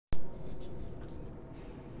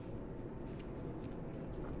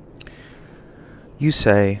You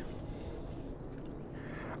say,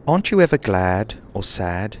 "Aren't you ever glad or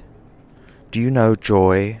sad? Do you know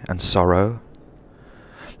joy and sorrow?"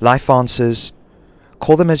 Life answers,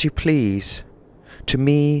 "Call them as you please. To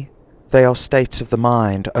me, they are states of the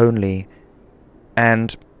mind only,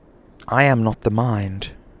 and I am not the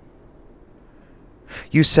mind."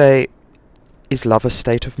 You say, "Is love a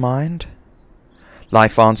state of mind?"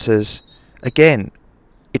 Life answers, "Again,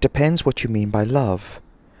 it depends what you mean by love.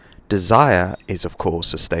 Desire is, of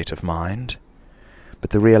course, a state of mind,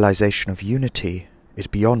 but the realization of unity is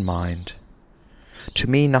beyond mind. To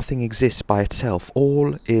me, nothing exists by itself.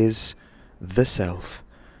 All is the self.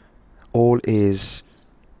 All is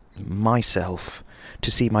myself. To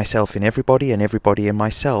see myself in everybody and everybody in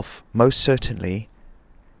myself, most certainly,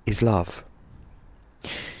 is love."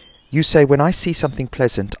 You say, "When I see something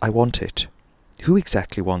pleasant, I want it." Who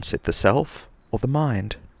exactly wants it, the self or the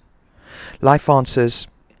mind? Life answers,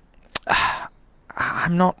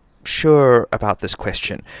 "I'm not sure about this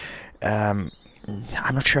question. I'm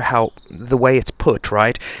not sure how, the way it's put,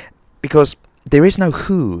 right? Because there is no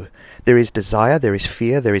who. There is desire, there is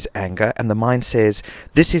fear, there is anger, and the mind says,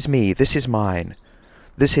 this is me, this is mine,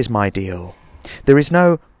 this is my deal. There is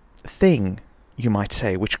no thing, you might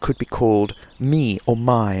say, which could be called me or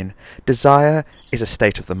mine. Desire is a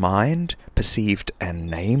state of the mind, perceived and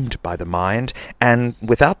named by the mind, and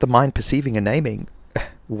without the mind perceiving and naming,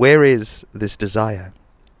 where is this desire?"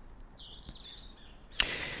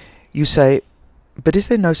 You say, "But is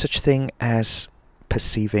there no such thing as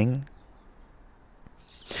perceiving?"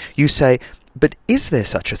 You say, "But is there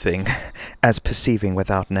such a thing as perceiving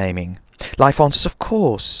without naming?" Life answers, "Of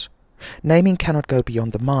course. Naming cannot go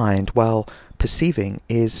beyond the mind, while perceiving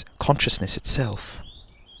is consciousness itself."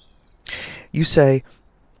 You say,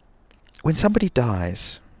 "When somebody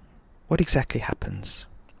dies, what exactly happens?"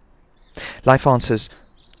 Life answers,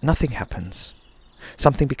 "Nothing happens.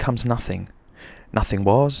 Something becomes nothing. Nothing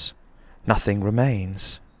was, nothing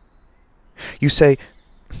remains." You say,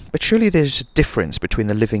 "But surely there's a difference between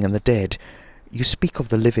the living and the dead. You speak of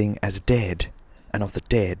the living as dead, and of the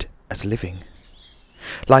dead as living."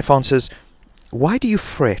 Life answers, "Why do you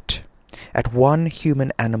fret at one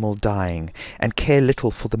human animal dying, and care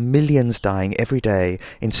little for the millions dying every day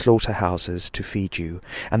in slaughterhouses to feed you,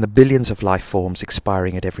 and the billions of life forms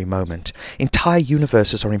expiring at every moment? Entire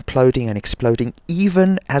universes are imploding and exploding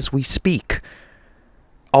even as we speak.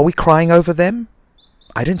 Are we crying over them?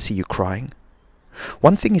 I don't see you crying.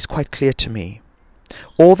 One thing is quite clear to me.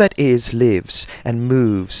 All that is lives and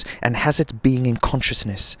moves and has its being in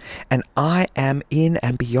consciousness, and I am in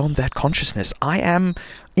and beyond that consciousness. I am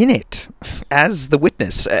in it as the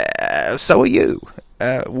witness. So are you.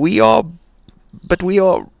 We are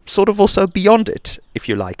sort of also beyond it, if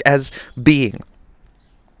you like, as being."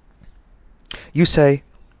 You say,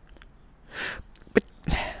 "But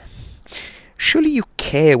surely you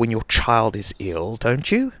care when your child is ill, don't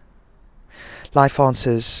you?" Life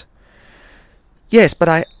answers, "Yes, but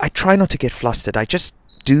I try not to get flustered. I just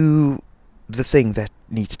do the thing that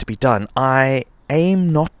needs to be done. I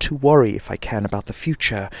aim not to worry, if I can, about the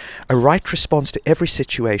future. A right response to every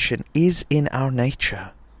situation is in our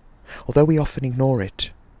nature, although we often ignore it.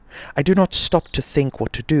 I do not stop to think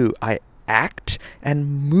what to do. I act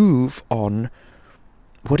and move on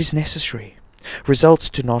what is necessary. Results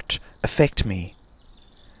do not affect me.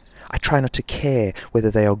 I try not to care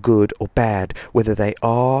whether they are good or bad, whether they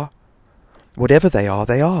are. Whatever they are,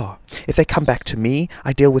 they are. If they come back to me,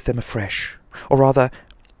 I deal with them afresh. Or rather,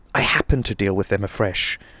 I happen to deal with them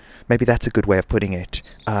afresh. Maybe that's a good way of putting it.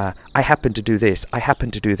 I happen to do this. I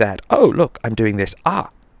happen to do that. Oh, look, I'm doing this.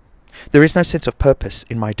 There is no sense of purpose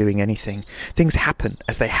in my doing anything. Things happen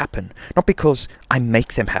as they happen, not because I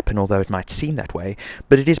make them happen, although it might seem that way,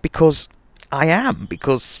 but it is because I am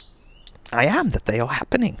that they are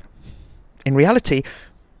happening. In reality,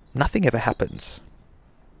 nothing ever happens.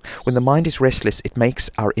 When the mind is restless, it makes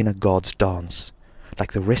our inner gods dance,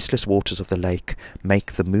 like the restless waters of the lake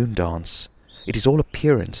make the moon dance. It is all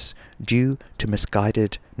appearance, due to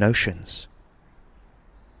misguided notions."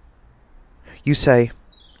 You say,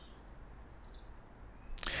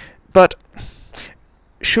 "But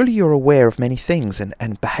surely you're aware of many things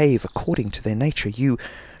and behave according to their nature. You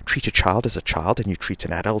treat a child as a child, and you treat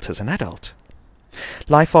an adult as an adult."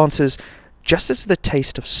 Life answers, "Just as the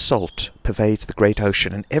taste of salt pervades the great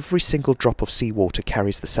ocean, and every single drop of seawater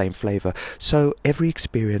carries the same flavor, so every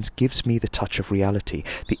experience gives me the touch of reality,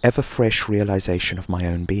 the ever-fresh realization of my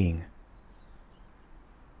own being."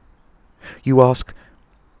 You ask,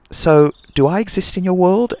 "So do I exist in your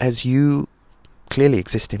world as you clearly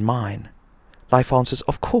exist in mine?" Life answers,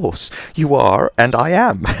 "Of course, you are and I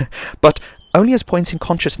am, but only as points in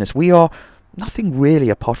consciousness. We are nothing really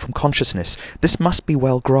apart from consciousness. This must be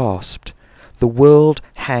well grasped. The world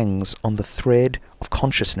hangs on the thread of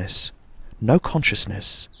consciousness. No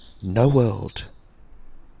consciousness, no world.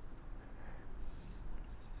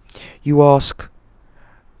 You ask,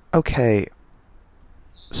 okay,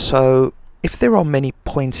 so if there are many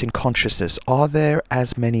points in consciousness, are there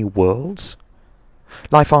as many worlds?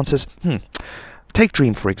 Life answers, Take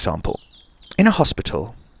dream, for example. In a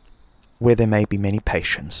hospital, where there may be many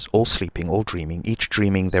patients, all sleeping, all dreaming, each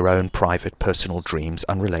dreaming their own private, personal dreams,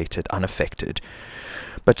 unrelated, unaffected,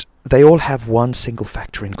 but they all have one single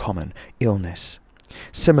factor in common, illness.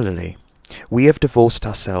 Similarly, we have divorced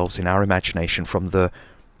ourselves in our imagination from the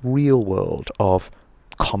real world of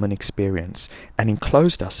common experience and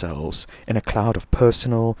enclosed ourselves in a cloud of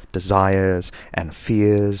personal desires and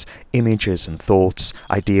fears, images and thoughts,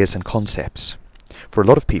 ideas and concepts. For a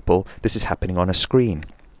lot of people, this is happening on a screen.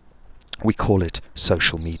 We call it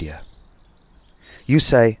social media. You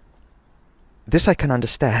say, this I can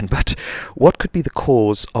understand, but what could be the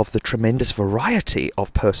cause of the tremendous variety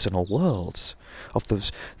of personal worlds? Of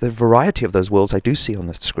the variety of those worlds I do see on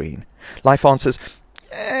the screen? Life answers,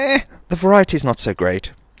 the variety is not so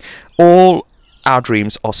great. All our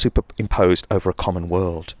dreams are superimposed over a common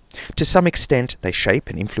world. To some extent, they shape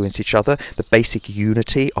and influence each other. The basic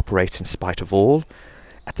unity operates in spite of all.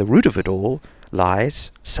 At the root of it all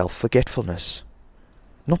lies self-forgetfulness.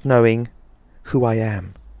 Not knowing who I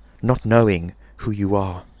am. Not knowing who you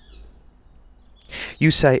are.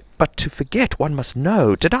 You say, but to forget one must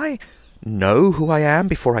know. Did I know who I am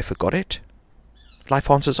before I forgot it?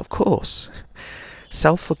 Life answers, of course.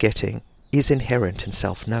 Self-forgetting is inherent in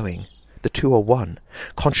self-knowing. The two are one.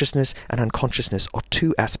 Consciousness and unconsciousness are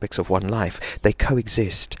two aspects of one life. They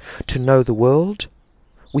coexist. To know the world,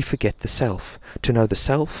 we forget the self. To know the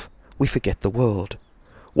self, we forget the world.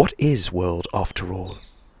 What is world, after all?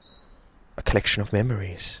 A collection of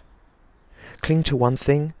memories. Cling to one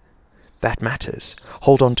thing, that matters.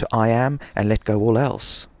 Hold on to I am and let go all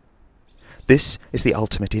else. This is the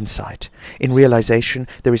ultimate insight. In realization,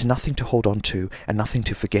 there is nothing to hold on to and nothing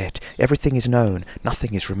to forget. Everything is known,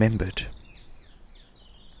 nothing is remembered.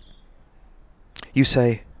 You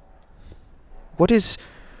say, what is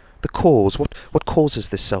the cause? What causes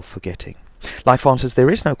this self-forgetting? Life answers, there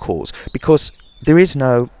is no cause, because there is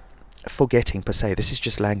no forgetting per se. This is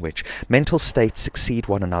just language. Mental states succeed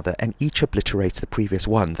one another and each obliterates the previous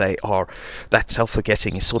one. That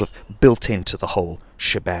self-forgetting is sort of built into the whole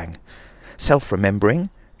shebang. Self-remembering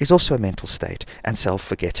is also a mental state, and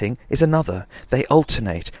self-forgetting is another. They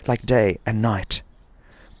alternate like day and night.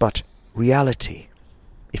 But reality,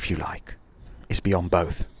 if you like, is beyond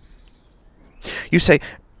both. You say,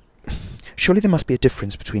 surely there must be a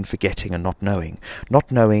difference between forgetting and not knowing.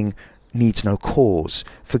 Not knowing needs no cause.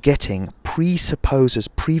 Forgetting presupposes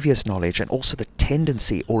previous knowledge and also the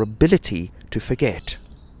tendency or ability to forget.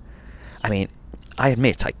 I mean, I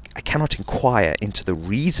admit I cannot inquire into the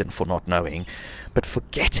reason for not knowing, but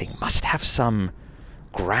forgetting must have some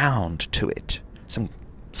ground to it,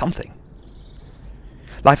 something.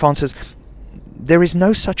 Life answers, there is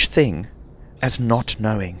no such thing as not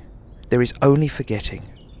knowing. There is only forgetting.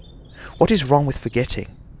 What is wrong with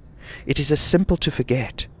forgetting? It is as simple to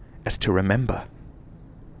forget as to remember.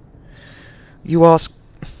 You ask,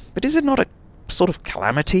 but is it not a sort of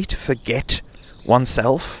calamity to forget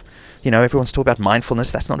oneself? You know, everyone's talking about mindfulness,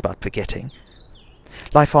 that's not about forgetting.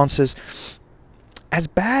 Life answers, as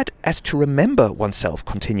bad as to remember oneself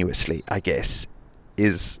continuously, I guess,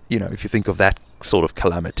 is, if you think of that sort of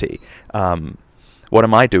calamity. What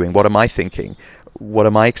am I doing? What am I thinking? What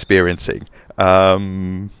am I experiencing?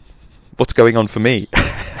 What's going on for me?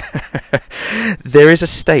 There is a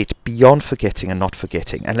state beyond forgetting and not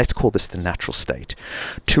forgetting, and let's call this the natural state.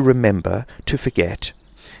 To remember, to forget,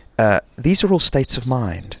 these are all states of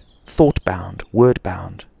mind. Thought-bound,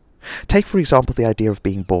 word-bound. Take, for example, the idea of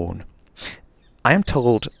being born. I am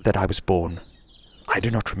told that I was born. I do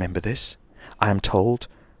not remember this. I am told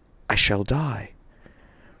I shall die.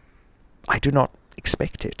 I do not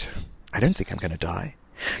expect it. I don't think I'm going to die.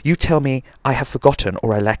 You tell me I have forgotten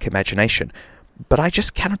or I lack imagination, but I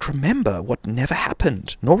just cannot remember what never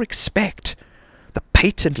happened, nor expect the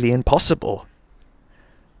patently impossible.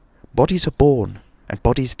 Bodies are born and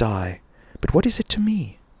bodies die, but what is it to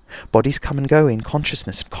me? Bodies come and go in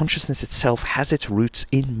consciousness, and consciousness itself has its roots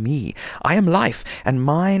in me. I am life, and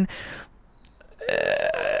mine...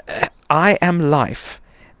 I am life,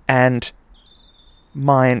 and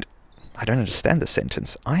mind... I don't understand the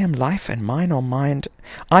sentence. I am life, and mine are mind...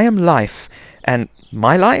 I am life, and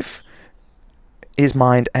my life is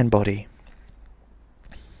mind and body.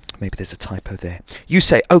 Maybe there's a typo there. You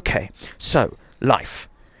say, okay, so, life.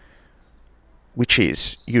 which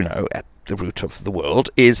is, at the root of the world,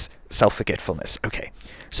 is self-forgetfulness. Okay,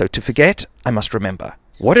 so to forget, I must remember.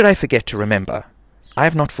 What did I forget to remember? I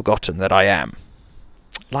have not forgotten that I am.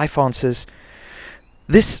 Life answers,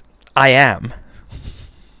 this I am,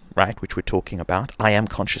 right, which we're talking about, I am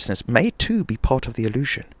consciousness, may too be part of the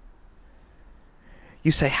illusion.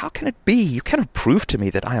 You say, how can it be? You cannot prove to me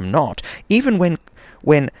that I am not. Even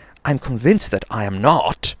when I'm convinced that I am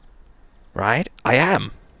not, right, I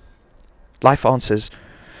am. Life answers,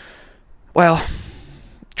 well,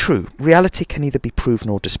 true, reality can neither be proved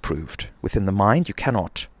nor disproved. Within the mind, you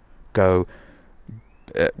cannot go...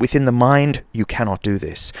 within the mind, you cannot do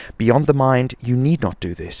this. Beyond the mind, you need not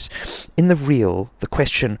do this. In the real, the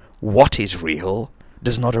question, what is real,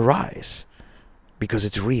 does not arise, because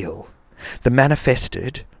it's real. The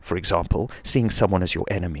manifested, for example, seeing someone as your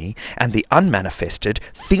enemy, and the unmanifested,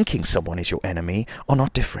 thinking someone is your enemy, are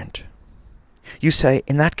not different. You say,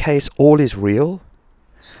 in that case, all is real?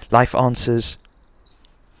 Life answers,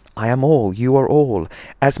 I am all, you are all.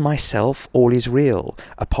 As myself, all is real.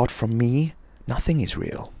 Apart from me, nothing is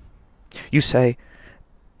real. You say,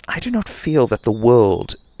 I do not feel that the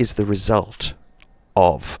world is the result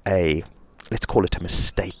of let's call it a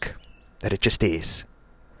mistake, that it just is.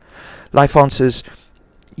 Life answers,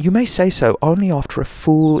 you may say so only after a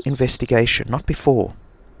full investigation, not before.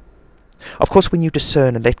 Of course, when you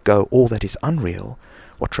discern and let go all that is unreal,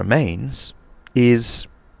 what remains is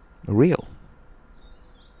real.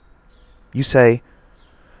 You say,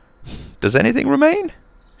 does anything remain?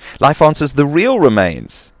 Life answers, the real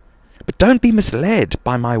remains. But don't be misled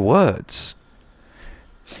by my words.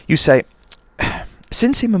 You say,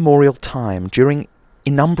 since immemorial time, during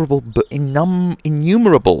innumerable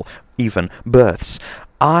even births,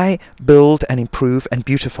 I build and improve and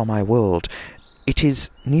beautify my world. It is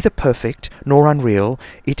neither perfect nor unreal.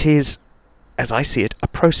 It is, as I see it, a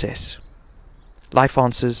process. Life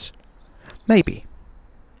answers, maybe,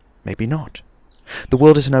 maybe not. The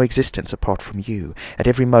world has no existence apart from you. At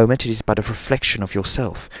every moment it is but a reflection of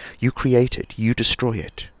yourself. You create it, you destroy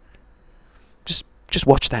it. Just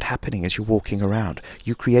watch that happening as you're walking around.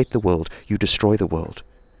 You create the world, you destroy the world.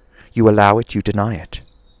 You allow it, you deny it.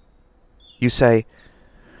 You say,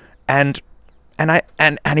 and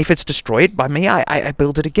if it's destroyed by me, I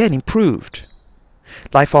build it again, improved.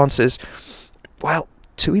 Life answers, well,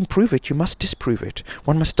 to improve it, you must disprove it.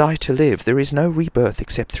 One must die to live. There is no rebirth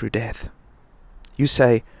except through death. You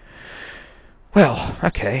say, well,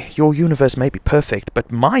 okay, your universe may be perfect,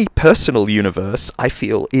 but my personal universe, I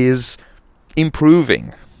feel, is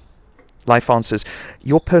improving. Life answers,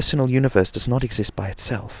 your personal universe does not exist by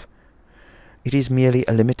itself. It is merely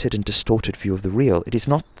a limited and distorted view of the real. It is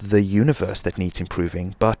not the universe that needs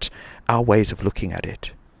improving, but our ways of looking at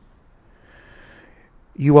it.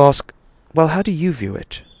 You ask, well, how do you view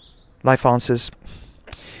it? Life answers,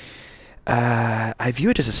 I view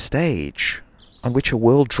it as a stage on which a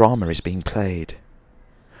world drama is being played.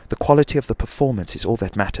 The quality of the performance is all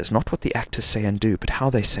that matters, not what the actors say and do, but how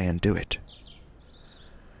they say and do it.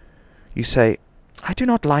 You say, I do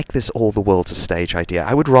not like this all the world's a stage idea.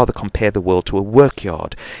 I would rather compare the world to a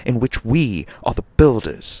workyard in which we are the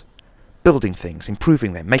builders, building things,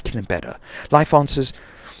 improving them, making them better. Life answers,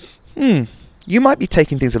 you might be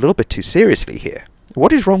taking things a little bit too seriously here.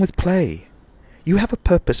 What is wrong with play? You have a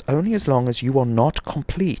purpose only as long as you are not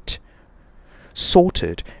complete,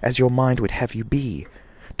 sorted as your mind would have you be.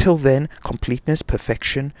 Till then, completeness,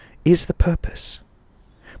 perfection, is the purpose.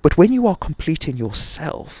 But when you are complete in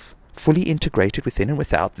yourself, fully integrated within and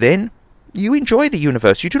without, then you enjoy the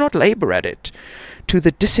universe. You do not labor at it. To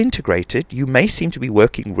the disintegrated, you may seem to be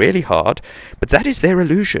working really hard, but that is their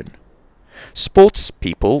illusion. Sports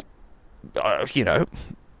people,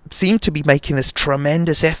 seem to be making this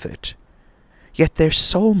tremendous effort, yet their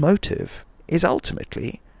sole motive is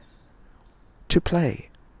ultimately to play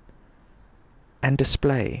and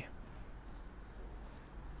display.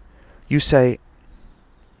 You say,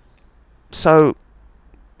 so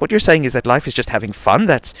what you're saying is that life is just having fun,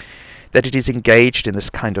 that it is engaged in this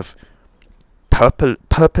kind of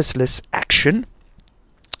purposeless action?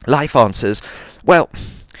 Life answers, well,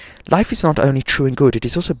 life is not only true and good, it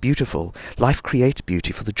is also beautiful. Life creates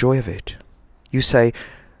beauty for the joy of it. You say,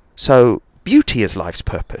 so beauty is life's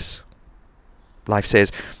purpose. Life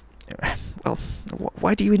says, well,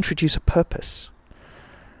 why do you introduce a purpose?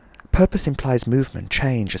 Purpose implies movement,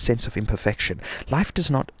 change, a sense of imperfection. Life does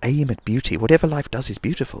not aim at beauty. Whatever life does is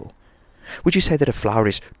beautiful. Would you say that a flower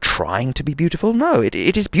is trying to be beautiful? No, it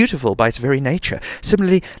is beautiful by its very nature.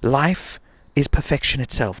 Similarly, life is perfection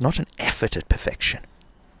itself, not an effort at perfection.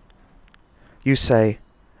 You say,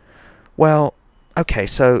 well, okay,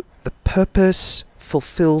 so the purpose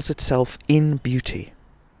fulfills itself in beauty.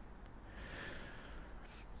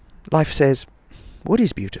 Life says, what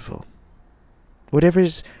is beautiful? Whatever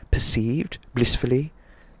is perceived blissfully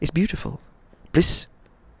is beautiful. Bliss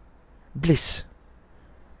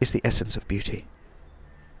is the essence of beauty.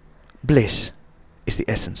 Bliss is the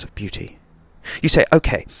essence of beauty. You say,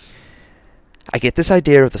 okay, I get this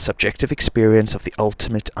idea of the subjective experience of the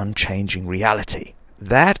ultimate unchanging reality.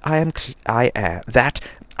 That I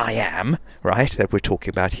am, right, that we're talking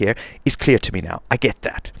about here, is clear to me now. I get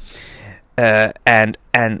that. And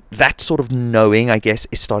that sort of knowing, I guess,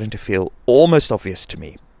 is starting to feel almost obvious to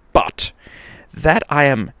me. But that I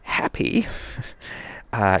am happy,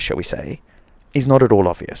 shall we say, is not at all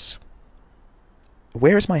obvious.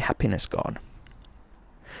 Where is my happiness gone?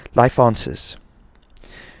 Life answers,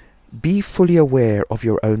 be fully aware of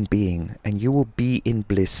your own being, and you will be in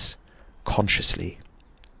bliss consciously.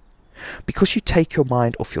 Because you take your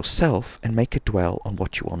mind off yourself and make it dwell on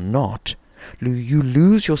what you are not, you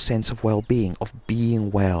lose your sense of well-being, of being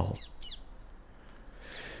well.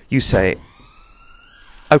 You say,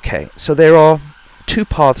 okay, so there are two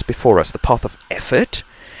paths before us, the path of effort,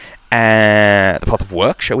 the path of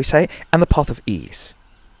work, shall we say, and the path of ease.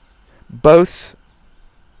 Both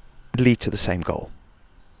lead to the same goal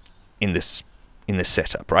in this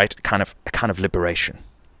setup, right? A kind of liberation.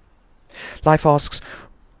 Life asks,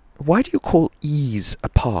 why do you call ease a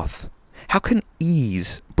path? How can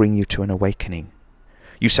ease bring you to an awakening?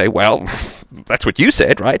 You say, well, that's what you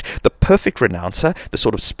said, right? The perfect renouncer, the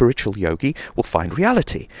sort of spiritual yogi, will find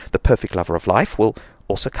reality. The perfect lover of life will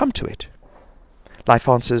also come to it. Life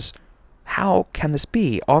answers, how can this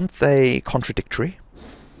be? Aren't they contradictory?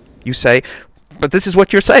 You say, but this is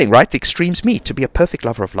what you're saying, right? The extremes meet. To be a perfect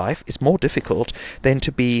lover of life is more difficult than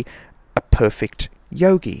to be a perfect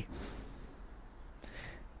yogi.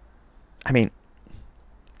 I mean,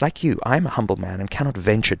 like you, I am a humble man and cannot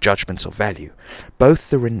venture judgments of value. Both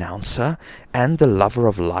the renouncer and the lover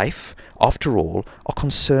of life, after all, are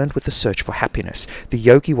concerned with the search for happiness. The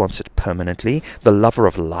yogi wants it permanently. The lover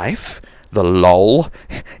of life, the lol,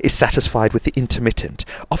 is satisfied with the intermittent.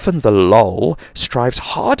 Often the lol strives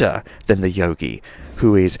harder than the yogi,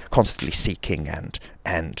 who is constantly seeking and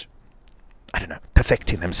I don't know,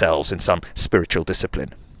 perfecting themselves in some spiritual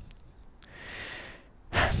discipline.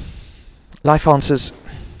 Life answers,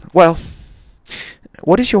 well,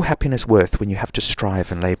 what is your happiness worth when you have to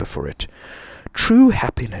strive and labour for it? True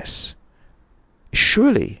happiness is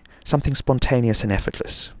surely something spontaneous and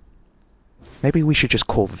effortless. Maybe we should just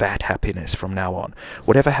call that happiness from now on.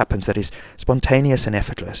 Whatever happens that is spontaneous and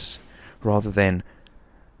effortless, rather than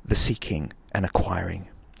the seeking and acquiring.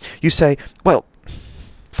 You say, well,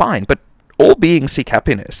 fine, but all beings seek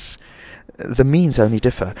happiness. The means only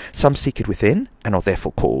differ. Some seek it within, and are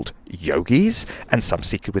therefore called yogis, and some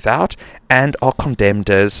seek it without, and are condemned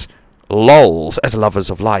as lols, as lovers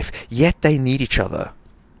of life. Yet they need each other.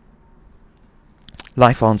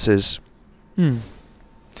 Life answers,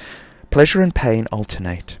 pleasure and pain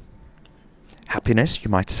alternate. Happiness, you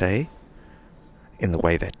might say, in the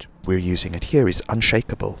way that we're using it here, is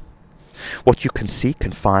unshakable. What you can seek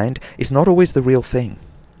and find is not always the real thing.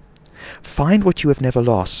 Find what you have never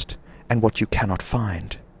lost, and what you cannot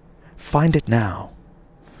find. Find it now.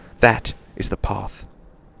 That is the path.